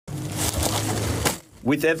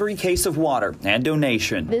With every case of water and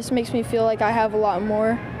donation, this makes me feel like I have a lot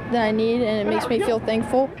more than I need, and it makes me feel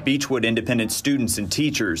thankful. Beechwood Independent students and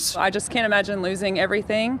teachers. I just can't imagine losing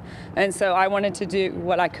everything, and so I wanted to do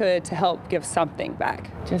what I could to help give something back.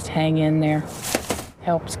 Just hang in there.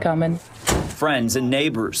 Help's coming. Friends and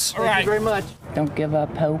neighbors. Thank you very much. Don't give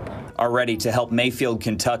up hope. Are ready to help Mayfield,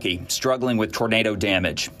 Kentucky, struggling with tornado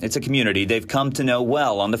damage. It's a community they've come to know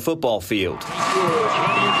well on the football field.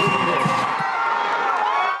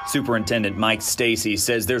 Superintendent Mike Stacy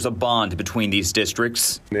says there's a bond between these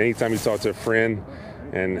districts. Anytime you talk to a friend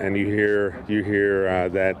and you hear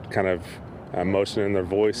that kind of emotion in their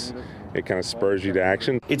voice, it kind of spurs you to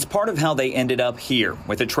action. It's part of how they ended up here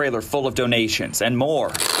with a trailer full of donations and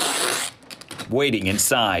more waiting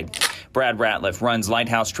inside. Brad Ratliff runs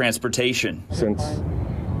Lighthouse Transportation. Since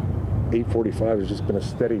 8:45, there's just been a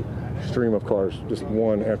steady stream of cars, just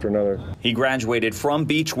one after another. He graduated from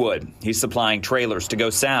Beechwood. He's supplying trailers to go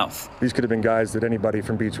south. These could have been guys that anybody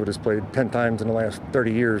from Beechwood has played 10 times in the last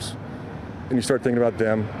 30 years. And you start thinking about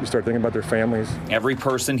them, you start thinking about their families. Every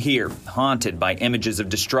person here haunted by images of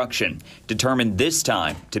destruction, determined this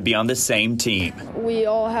time to be on the same team. We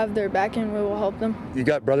all have their back and we will help them. You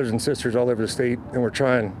got brothers and sisters all over the state, and we're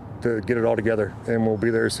trying to get it all together, and we'll be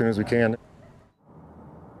there as soon as we can.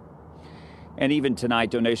 And even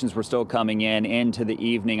tonight, donations were still coming in into the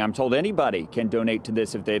evening. I'm told anybody can donate to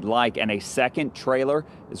this if they'd like, and a second trailer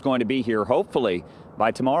is going to be here, hopefully,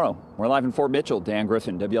 by tomorrow. We're live in Fort Mitchell. Dan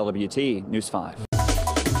Griffin, WLWT News 5.